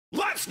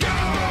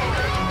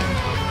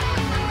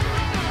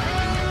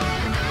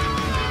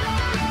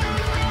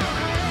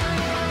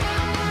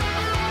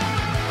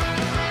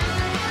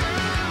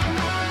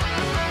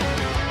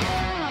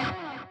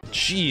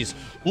jeez,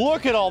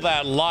 look at all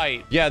that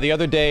light. Yeah, the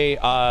other day,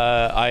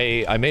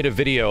 I made a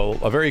video,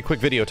 a very quick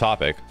video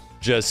topic,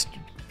 just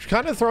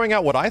kind of throwing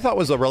out what I thought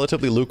was a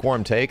relatively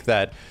lukewarm take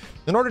that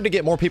in order to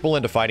get more people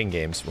into fighting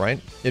games,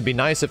 right, it'd be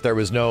nice if there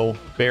was no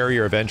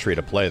barrier of entry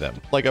to play them.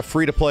 Like a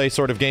free-to-play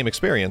sort of game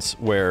experience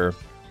where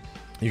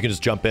you can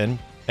just jump in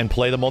and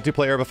play the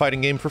multiplayer of a fighting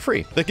game for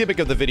free. The gimmick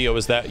of the video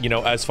is that, you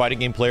know, as fighting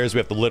game players, we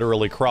have to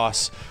literally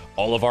cross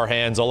all of our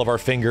hands, all of our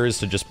fingers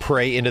to just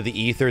pray into the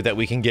ether that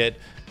we can get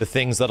the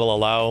things that'll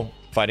allow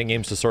fighting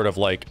games to sort of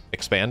like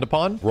expand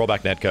upon.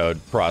 Rollback netcode,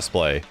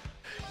 crossplay,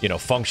 you know,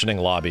 functioning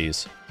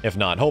lobbies, if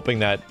not, hoping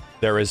that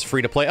there is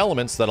free-to-play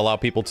elements that allow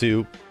people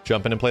to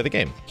jump in and play the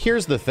game.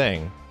 Here's the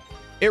thing.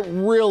 It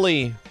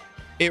really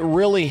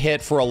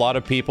hit for a lot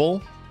of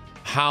people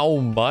how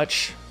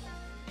much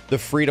the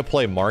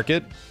free-to-play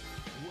market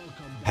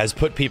has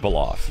put people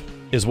off,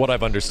 is what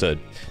I've understood.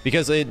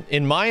 Because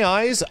in my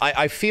eyes,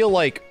 I feel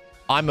like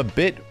I'm a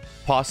bit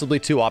possibly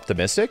too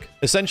optimistic.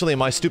 Essentially, in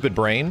my stupid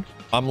brain,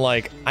 I'm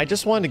like, I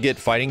just want to get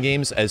fighting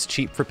games as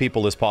cheap for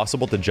people as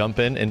possible to jump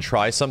in and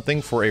try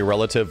something for a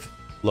relative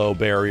low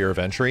barrier of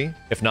entry,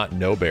 if not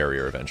no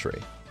barrier of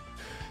entry.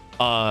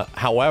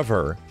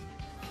 However,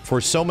 for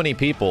so many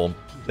people,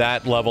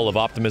 that level of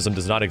optimism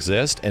does not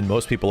exist, and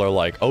most people are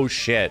like, oh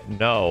shit,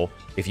 no,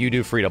 if you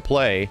do free to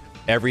play,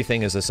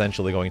 everything is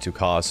essentially going to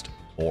cost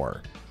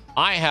more.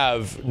 I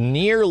have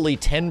nearly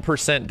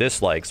 10%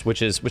 dislikes, which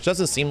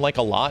doesn't seem like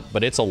a lot,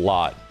 but it's a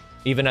lot,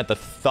 even at the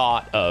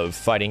thought of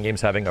fighting games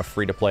having a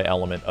free-to-play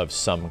element of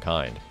some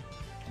kind.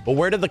 But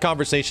where did the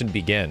conversation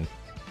begin?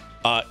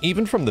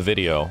 Even from the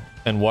video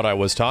and what I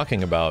was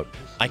talking about,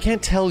 I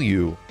can't tell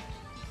you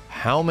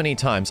how many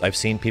times I've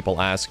seen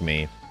people ask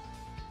me,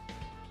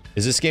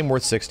 is this game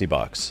worth 60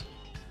 bucks?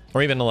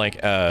 Or even like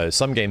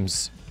some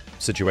games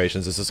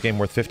situations, is this game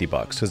worth 50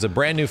 bucks? Because a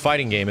brand new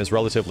fighting game is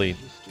relatively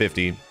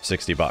 50,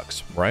 60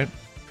 bucks, right?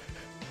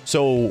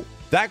 So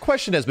that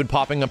question has been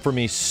popping up for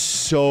me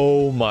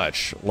so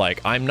much. Like,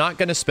 I'm not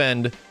going to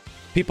spend,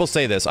 people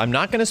say this, I'm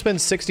not going to spend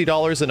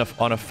 $60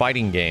 on a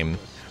fighting game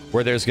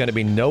where there's going to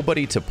be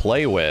nobody to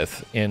play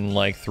with in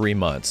like 3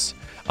 months.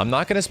 I'm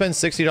not going to spend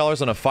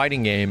 $60 on a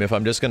fighting game if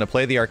I'm just going to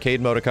play the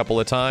arcade mode a couple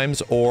of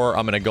times, or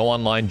I'm going to go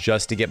online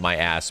just to get my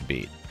ass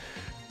beat.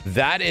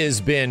 That has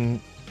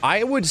been,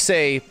 I would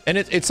say, and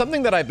it's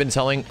something that I've been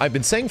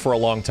saying for a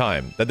long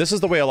time, that this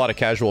is the way a lot of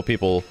casual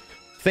people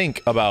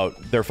think about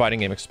their fighting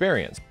game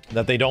experience.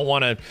 That they don't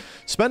want to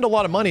spend a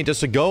lot of money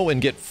just to go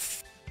and get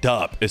f***ed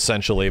up,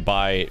 essentially,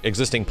 by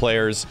existing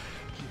players.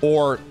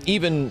 Or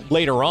even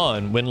later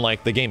on, when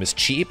like the game is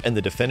cheap and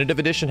the definitive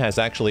edition has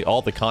actually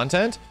all the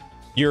content,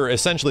 you're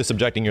essentially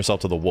subjecting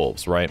yourself to the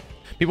wolves, right?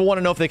 People want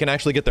to know if they can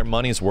actually get their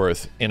money's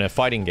worth in a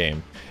fighting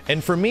game.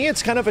 And for me,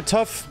 it's kind of a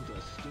tough...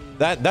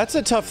 That's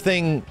a tough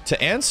thing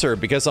to answer,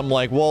 because I'm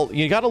like, well,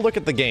 you got to look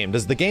at the game.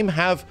 Does the game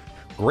have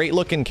great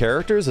looking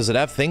characters? Does it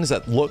have things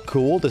that look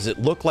cool? Does it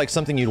look like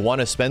something you'd want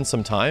to spend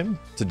some time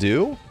to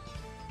do?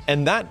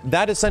 And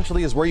that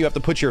essentially is where you have to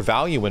put your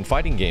value in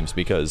fighting games,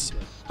 because,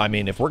 I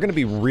mean, if we're going to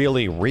be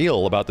really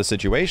real about the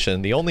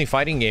situation, the only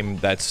fighting game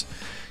that's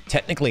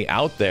technically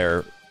out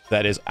there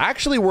that is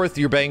actually worth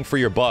your bang for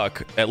your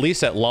buck, at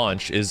least at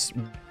launch, is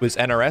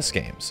NRS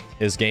games.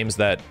 Is games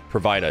that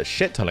provide a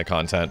shit ton of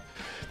content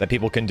that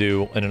people can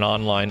do in an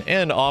online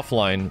and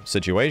offline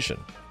situation.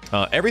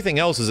 Everything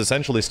else is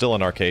essentially still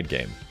an arcade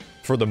game,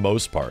 for the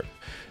most part.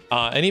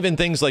 And even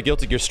things like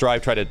Guilty Gear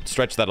Strive try to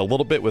stretch that a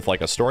little bit with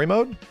like a story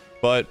mode,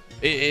 but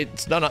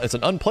it's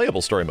an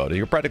unplayable story mode.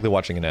 You're practically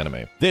watching an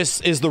anime. This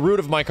is the root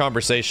of my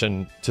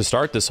conversation to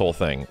start this whole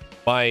thing.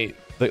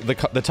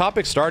 The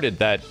topic started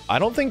that I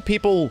don't think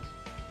people,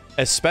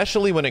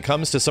 especially when it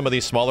comes to some of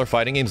these smaller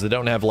fighting games that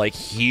don't have like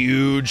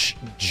huge,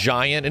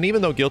 giant, and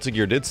even though Guilty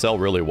Gear did sell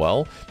really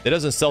well, it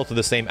doesn't sell to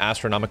the same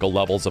astronomical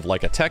levels of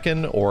like a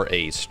Tekken or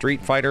a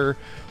Street Fighter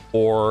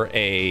or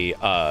a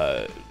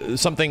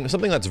something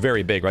that's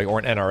very big, right? Or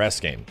an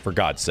NRS game, for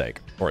God's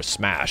sake, or a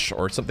Smash,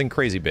 or something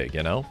crazy big,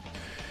 you know?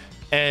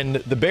 And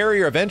the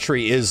barrier of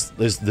entry is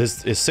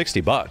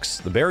 60 bucks.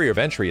 The barrier of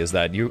entry is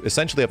that you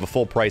essentially have a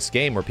full price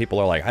game where people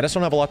are like, I just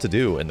don't have a lot to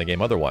do in the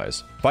game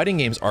otherwise. Fighting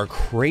games are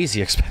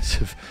crazy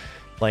expensive.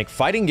 Like,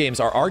 fighting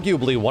games are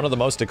arguably one of the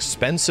most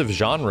expensive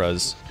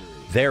genres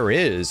there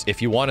is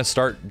if you want to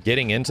start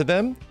getting into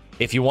them.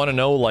 If you want to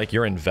know like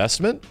your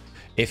investment,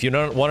 if you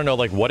don't want to know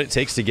like what it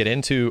takes to get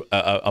into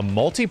a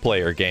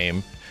multiplayer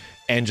game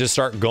and just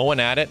start going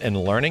at it and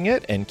learning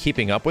it and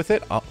keeping up with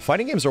it,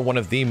 fighting games are one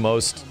of the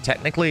most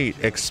technically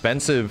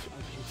expensive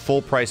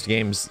full-priced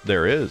games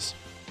there is.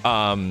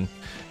 And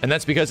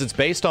that's because it's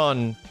based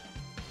on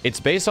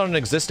an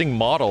existing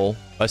model,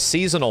 a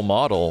seasonal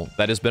model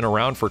that has been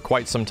around for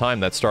quite some time.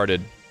 That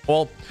started,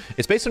 well,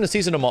 it's based on a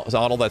seasonal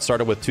model that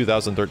started with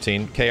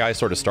 2013. KI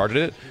sort of started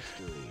it,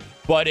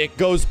 but it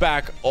goes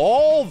back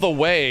all the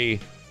way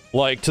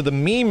like to the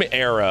meme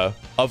era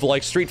of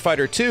like Street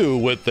Fighter 2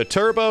 with the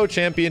Turbo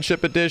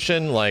Championship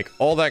Edition, like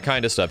all that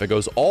kind of stuff. It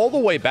goes all the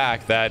way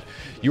back that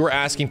you were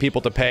asking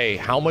people to pay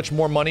how much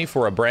more money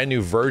for a brand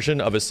new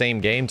version of a same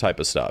game type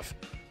of stuff.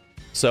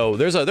 So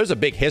there's a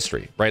big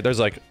history, right? There's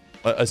like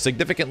a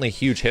significantly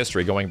huge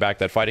history going back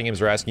that fighting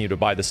games are asking you to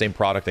buy the same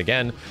product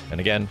again and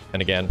again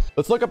and again.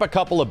 Let's look up a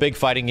couple of big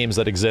fighting games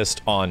that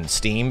exist on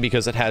Steam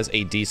because it has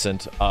a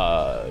decent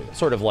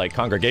sort of like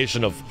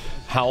congregation of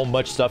how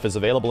much stuff is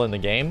available in the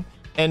game.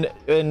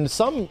 And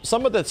some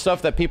of the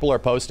stuff that people are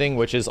posting,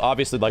 which is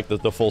obviously like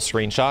the full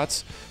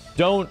screenshots,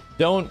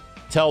 don't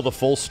tell the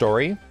full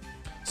story.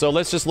 So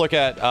let's just look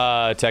at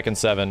Tekken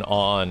 7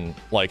 on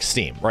like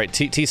Steam, right?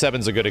 T7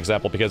 is a good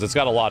example because it's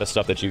got a lot of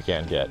stuff that you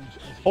can get.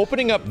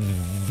 Opening up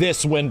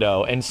this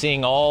window and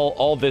seeing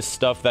all this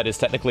stuff that is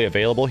technically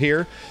available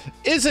here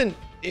isn't,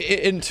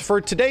 for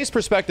today's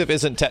perspective,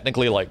 isn't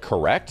technically like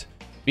correct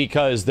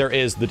because there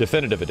is the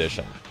definitive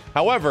edition.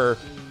 However,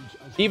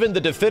 even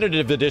the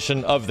definitive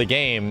edition of the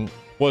game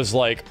was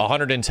like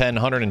 $110,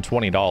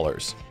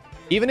 $120.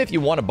 Even if you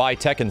want to buy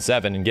Tekken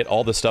 7 and get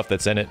all the stuff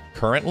that's in it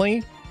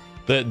currently,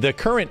 the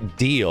current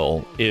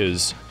deal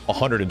is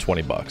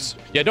 120 bucks.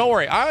 Yeah, don't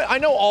worry. I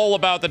know all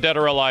about the Dead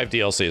or Alive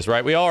DLCs,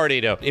 right? We already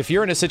know. If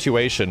you're in a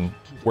situation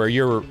where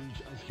you're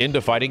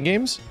into fighting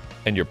games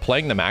and you're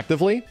playing them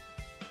actively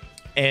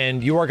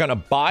and you are going to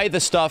buy the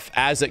stuff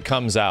as it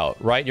comes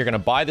out, right? You're going to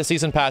buy the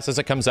season pass as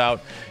it comes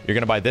out. You're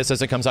going to buy this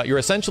as it comes out. You're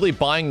essentially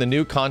buying the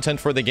new content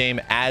for the game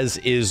as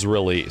is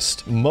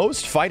released.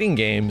 Most fighting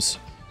games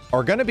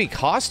are going to be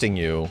costing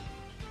you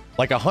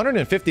like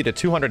 $150 to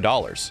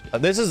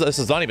 $200. This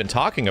is not even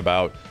talking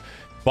about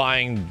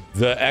buying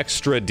the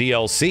extra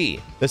DLC.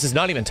 This is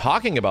not even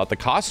talking about the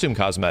costume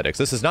cosmetics.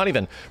 This is not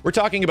even, we're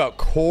talking about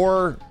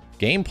core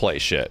gameplay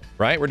shit,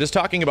 right? We're just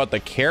talking about the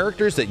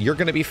characters that you're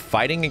going to be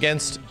fighting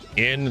against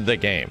in the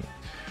game.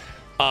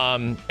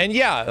 And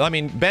yeah, I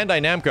mean,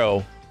 Bandai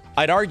Namco,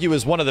 I'd argue,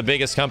 is one of the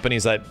biggest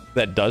companies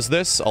that does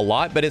this a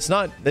lot, but it's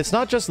not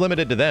just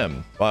limited to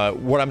them.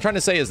 What I'm trying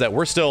to say is that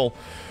we're still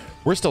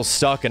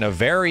stuck in a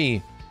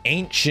very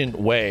ancient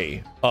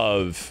way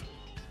of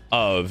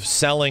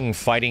selling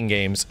fighting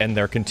games and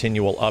their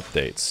continual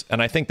updates.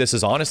 And I think this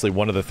is honestly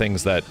one of the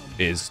things that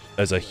is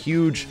a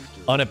huge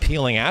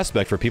unappealing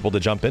aspect for people to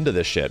jump into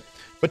this shit.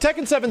 But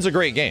Tekken 7's a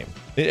great game.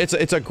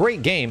 It's a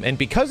great game, and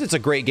because it's a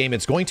great game,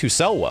 it's going to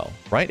sell well,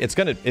 right? It's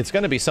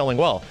gonna be selling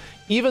well.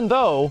 Even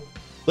though,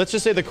 let's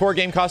just say the core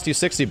game cost you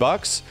 60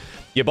 bucks,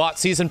 you bought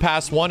Season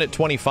Pass 1 at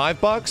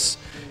 25 bucks,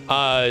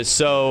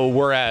 so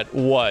we're at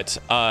what,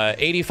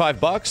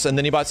 85 bucks, and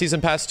then you bought Season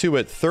Pass 2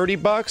 at 30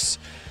 bucks.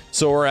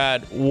 So we're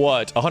at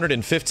what,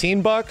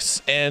 115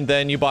 bucks, and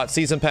then you bought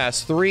Season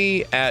Pass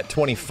 3 at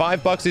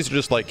 25 bucks. These are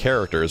just like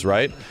characters,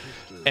 right?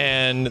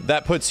 And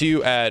that puts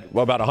you at,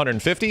 well, about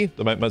 150.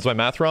 Was my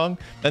math wrong?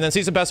 And then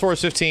Season Pass 4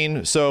 is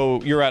 15,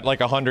 so you're at like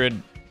 100.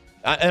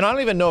 And I don't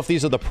even know if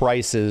these are the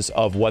prices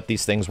of what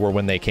these things were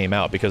when they came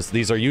out, because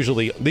these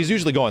usually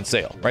go on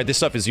sale, right? This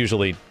stuff is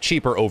usually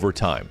cheaper over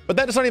time. But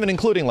that is not even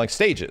including like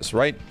stages,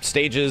 right?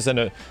 Stages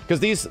and because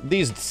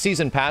these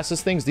season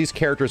passes things, these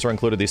characters are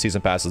included, these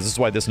season passes. This is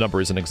why this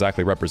number isn't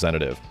exactly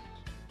representative.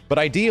 But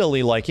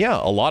ideally, like, yeah,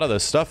 a lot of the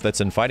stuff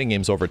that's in fighting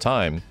games over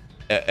time,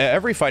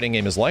 every fighting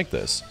game is like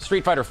this.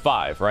 Street Fighter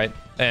V, right?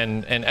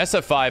 And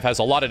SF5 has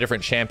a lot of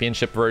different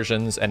championship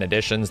versions and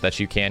editions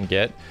that you can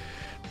get.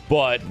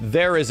 But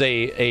there is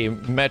a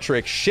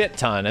metric shit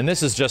ton, and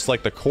this is just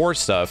like the core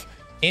stuff.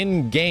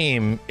 In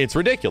game, it's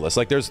ridiculous.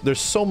 Like there's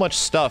so much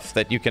stuff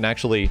that you can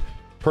actually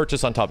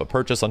purchase on top of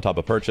purchase on top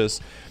of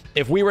purchase.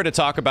 If we were to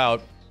talk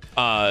about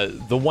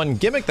the one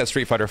gimmick that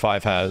Street Fighter V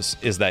has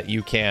is that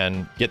you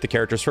can get the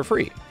characters for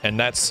free, and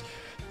that's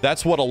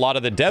what a lot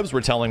of the devs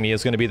were telling me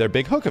is going to be their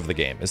big hook of the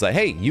game, is that,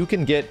 hey, you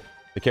can get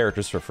the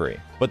characters for free.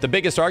 But the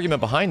biggest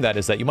argument behind that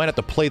is that you might have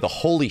to play the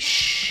holy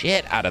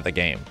shit out of the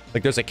game.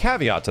 Like there's a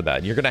caveat to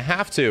that. You're gonna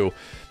have to,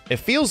 it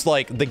feels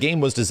like the game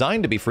was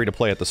designed to be free to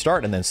play at the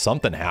start and then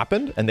something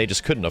happened and they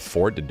just couldn't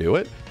afford to do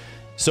it.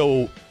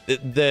 So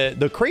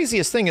the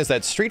craziest thing is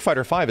that Street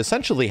Fighter V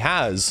essentially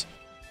has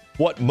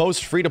what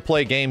most free to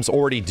play games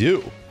already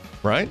do,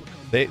 right?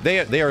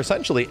 They are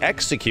essentially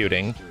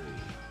executing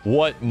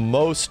what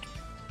most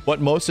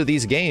of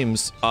these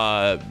games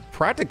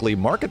practically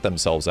market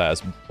themselves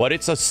as, but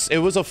it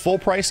was a full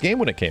price game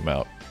when it came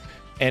out.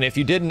 And if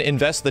you didn't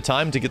invest the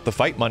time to get the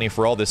fight money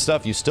for all this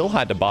stuff, you still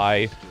had to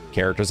buy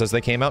characters as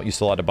they came out. You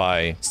still had to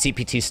buy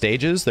CPT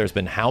stages. There's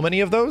been how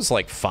many of those?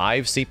 Like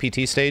 5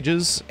 CPT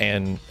stages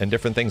and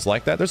different things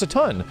like that. There's a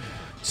ton.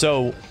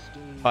 So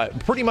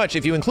pretty much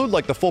if you include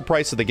like the full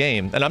price of the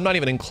game, and I'm not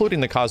even including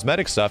the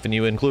cosmetic stuff, and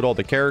you include all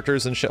the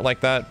characters and shit like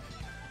that,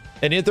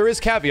 and there is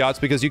caveats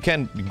because you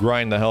can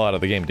grind the hell out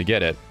of the game to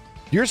get it,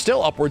 you're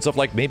still upwards of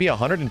like maybe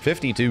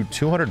 150 to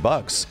 200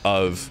 bucks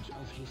of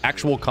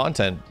actual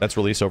content that's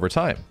released over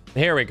time.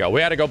 Here we go. We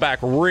had to go back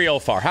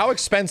real far. How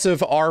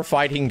expensive are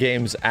fighting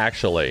games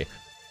actually?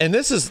 And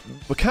this is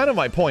kind of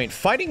my point.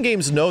 Fighting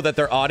games know that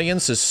their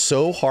audience is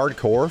so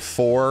hardcore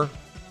for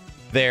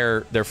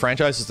their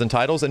franchises and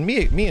titles, and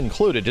me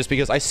included, just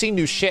because I see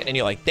new shit and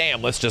you're like,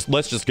 damn, let's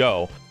just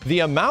go. The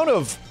amount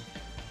of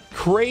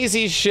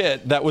crazy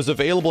shit that was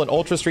available in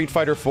Ultra Street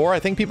Fighter 4, I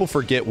think people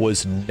forget,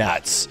 was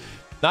nuts.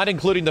 Not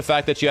including the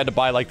fact that you had to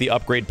buy like the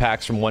upgrade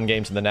packs from one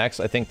game to the next.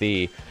 I think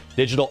the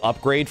digital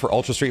upgrade for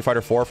Ultra Street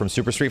Fighter 4 from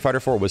Super Street Fighter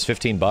 4 was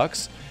 15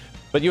 bucks.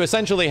 But you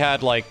essentially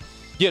had like,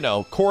 you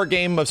know, core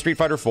game of Street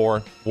Fighter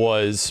 4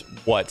 was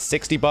what,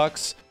 60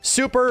 bucks?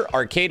 Super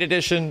Arcade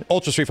Edition,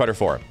 Ultra Street Fighter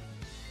 4.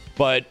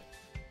 But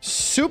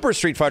Super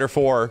Street Fighter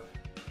 4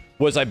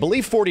 was, I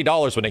believe,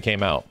 $40 when it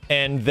came out.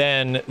 And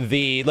then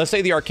the, let's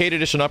say the Arcade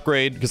Edition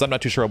upgrade, because I'm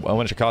not too sure how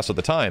much it cost at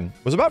the time,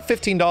 was about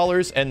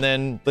 $15. And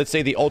then let's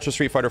say the Ultra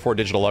Street Fighter 4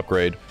 digital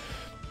upgrade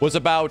was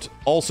about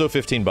also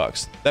 15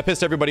 bucks. That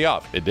pissed everybody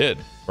off. It did,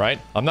 right?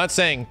 I'm not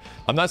saying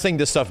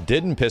this stuff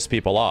didn't piss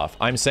people off.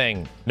 I'm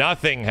saying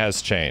nothing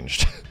has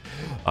changed.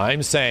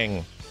 I'm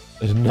saying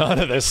none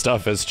of this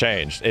stuff has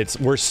changed.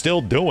 We're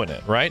still doing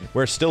it, right?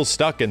 We're still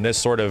stuck in this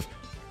sort of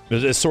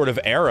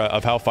era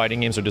of how fighting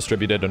games are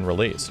distributed and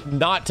released.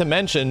 Not to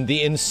mention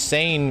the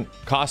insane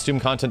costume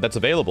content that's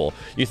available.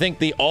 You think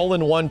the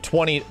all-in-one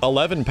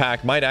 2011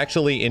 pack might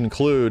actually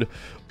include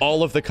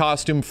all of the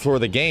costume for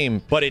the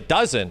game, but it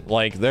doesn't.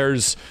 Like,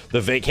 there's the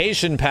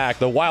vacation pack,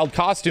 the wild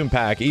costume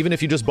pack. Even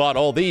if you just bought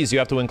all these, you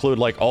have to include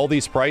like all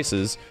these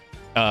prices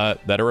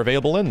that are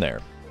available in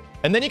there.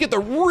 And then you get the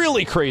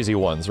really crazy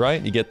ones,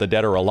 right? You get the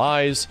Dead or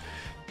Alives.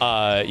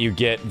 You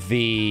get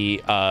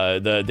the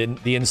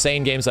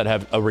insane games that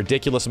have a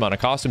ridiculous amount of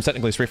costumes.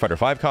 Technically, Street Fighter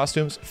V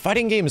costumes.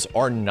 Fighting games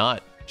are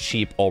not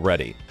cheap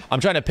already. I'm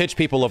trying to pitch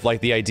people of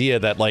like the idea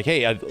that like,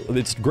 hey,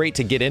 it's great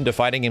to get into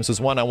fighting games. As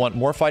one, I want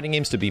more fighting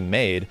games to be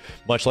made,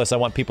 much less I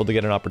want people to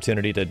get an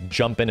opportunity to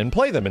jump in and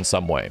play them in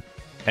some way.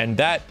 And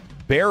that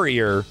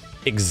barrier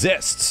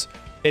exists.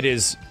 It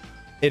is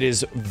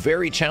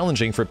very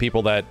challenging for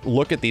people that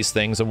look at these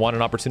things and want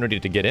an opportunity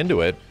to get into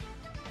it,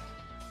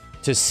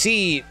 to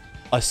see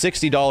a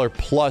 $60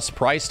 plus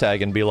price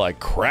tag and be like,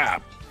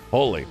 crap,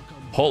 holy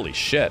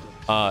shit.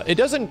 It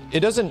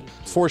doesn't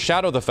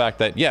foreshadow the fact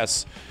that,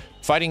 yes,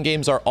 fighting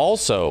games are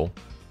also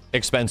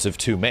expensive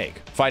to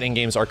make. Fighting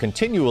games are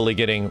continually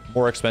getting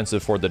more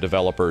expensive for the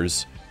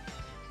developers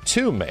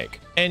to make.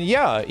 And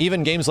yeah,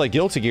 even games like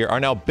Guilty Gear are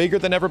now bigger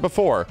than ever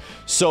before.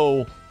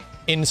 So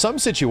in some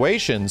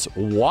situations,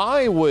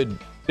 why would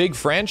big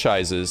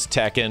franchises,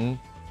 Tekken,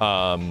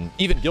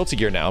 even Guilty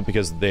Gear now,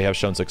 because they have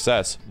shown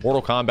success,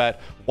 Mortal Kombat,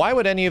 why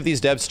would any of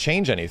these devs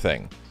change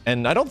anything?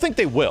 And I don't think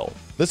they will.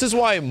 This is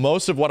why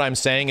most of what I'm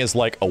saying is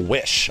like a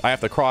wish. I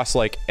have to cross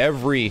like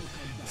every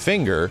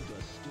finger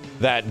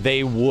that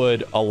they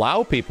would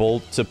allow people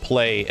to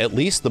play at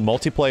least the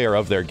multiplayer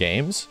of their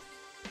games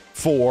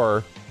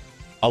for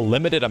a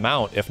limited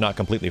amount, if not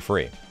completely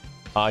free.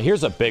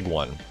 Here's a big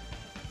one.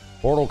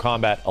 Mortal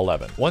Kombat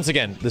 11. Once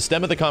again, the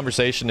stem of the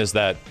conversation is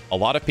that a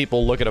lot of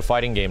people look at a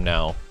fighting game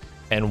now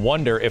and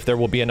wonder if there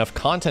will be enough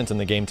content in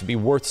the game to be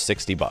worth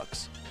 60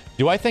 bucks.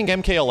 Do I think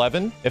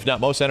MK11, if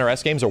not most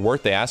NRS games, are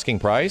worth the asking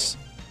price?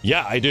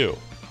 Yeah, I do.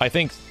 I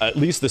think at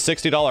least the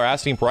 $60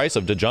 asking price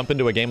to jump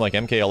into a game like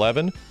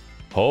MK11,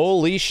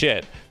 holy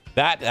shit.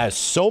 That has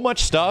so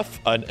much stuff,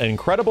 an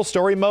incredible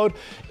story mode.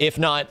 If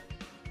not,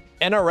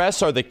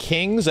 NRS are the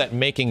kings at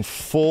making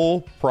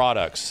full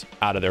products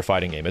out of their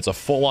fighting game. It's a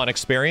full-on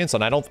experience,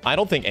 and I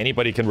don't think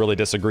anybody can really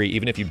disagree,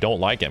 even if you don't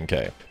like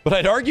MK. But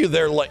I'd argue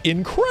they're like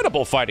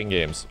incredible fighting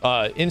games,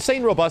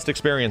 insane, robust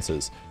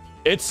experiences.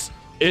 It's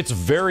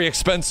very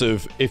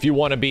expensive if you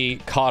want to be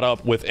caught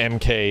up with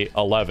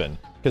MK11,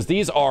 because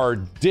these are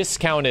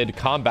discounted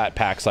combat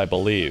packs, I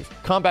believe.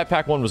 Combat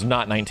Pack 1 was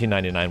not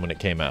 $19.99 when it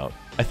came out.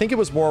 I think it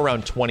was more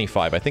around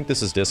 $25. I think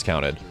this is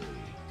discounted.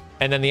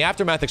 And then the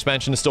Aftermath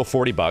expansion is still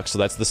 40 bucks, so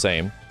that's the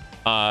same.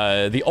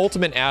 The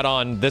Ultimate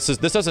add-on, this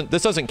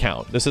doesn't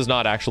count. This is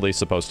not actually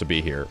supposed to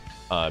be here,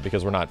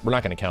 because we're not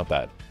going to count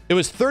that. It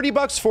was 30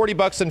 bucks, 40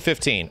 bucks, and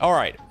 15. All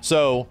right,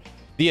 so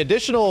the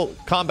additional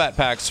combat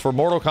packs for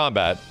Mortal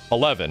Kombat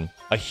 11,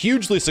 a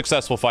hugely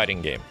successful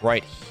fighting game,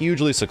 right?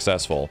 Hugely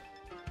successful.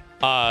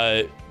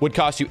 Would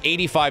cost you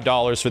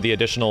 $85 for the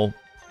additional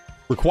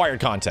required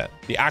content,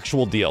 the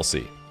actual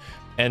DLC.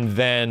 And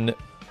then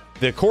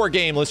the core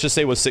game, let's just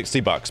say, was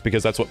 60 bucks,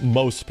 because that's what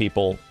most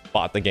people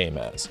bought the game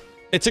as.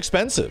 It's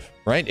expensive,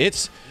 right?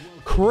 It's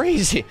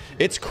crazy.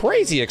 It's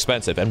crazy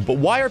expensive. But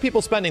why are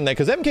people spending that?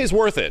 Because MK's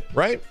worth it,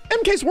 right?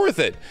 MK's worth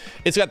it.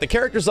 It's got the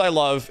characters I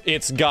love.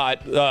 It's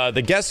got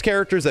the guest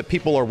characters that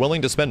people are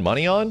willing to spend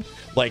money on.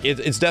 Like,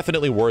 it's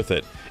definitely worth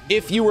it.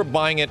 If you were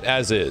buying it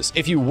as is.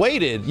 If you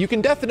waited, you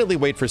can definitely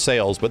wait for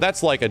sales, but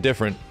that's like a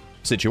different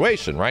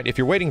situation, right? If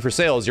you're waiting for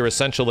sales, you're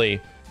essentially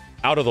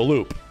out of the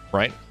loop,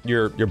 right?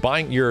 You're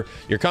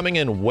coming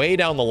in way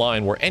down the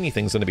line where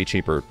anything's going to be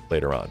cheaper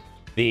later on.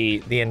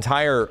 The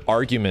entire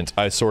argument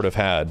I sort of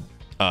had,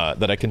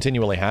 that I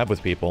continually have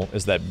with people,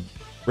 is that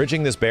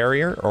bridging this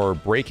barrier or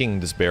breaking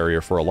this barrier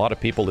for a lot of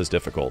people is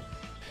difficult.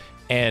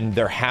 And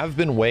there have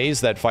been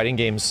ways that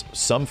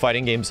some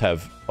fighting games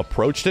have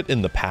approached it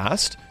in the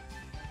past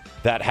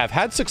that have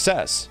had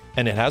success,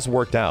 and it has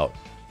worked out.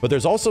 But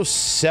there's also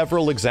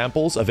several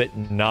examples of it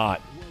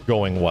not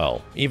going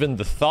well. Even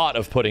the thought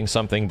of putting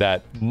something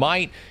that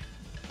might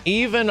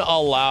even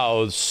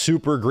allow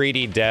super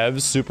greedy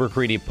devs, super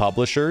greedy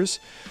publishers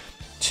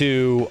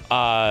to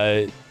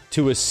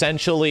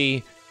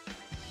essentially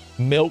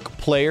milk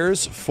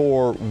players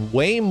for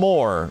way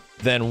more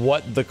than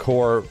what the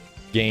core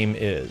game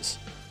is.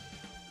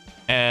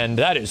 And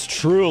that is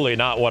truly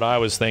not what I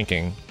was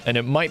thinking. And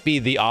it might be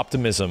the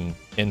optimism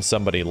in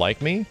somebody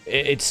like me.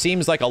 It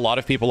seems like a lot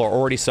of people are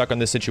already stuck on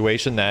this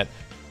situation that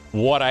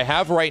what I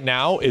have right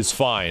now is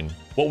fine.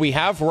 What we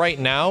have right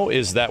now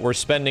is that we're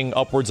spending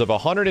upwards of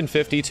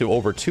 $150 to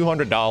over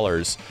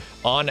 $200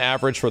 on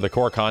average for the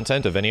core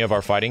content of any of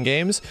our fighting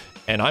games,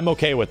 and I'm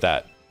okay with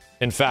that.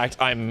 In fact,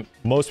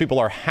 most people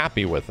are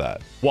happy with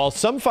that. While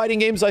some fighting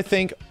games I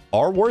think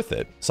are worth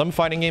it, some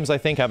fighting games I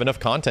think have enough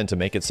content to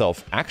make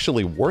itself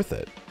actually worth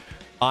it,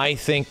 I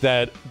think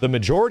that the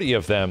majority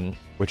of them,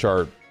 which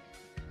are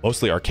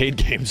mostly arcade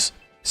games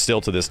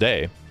still to this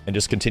day, and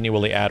just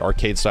continually add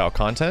arcade style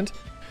content,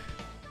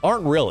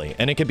 aren't really.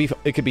 And it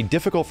could be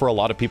difficult for a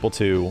lot of people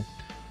to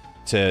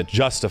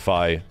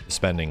justify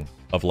spending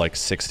of like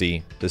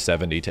 60 to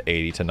 70 to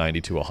 80 to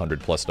 90 to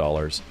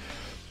 $100+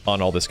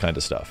 on all this kind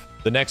of stuff.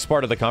 The next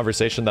part of the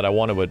conversation that I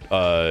wanted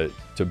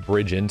to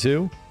bridge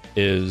into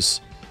is,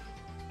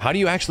 how do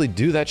you actually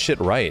do that shit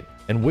right?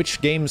 And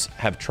which games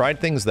have tried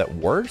things that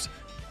worked,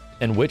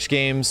 and which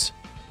games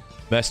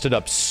messed it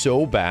up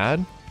so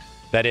bad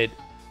that it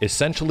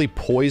essentially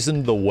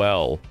poisoned the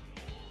well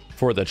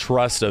for the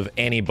trust of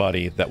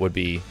anybody that would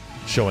be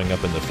showing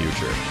up in the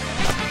future.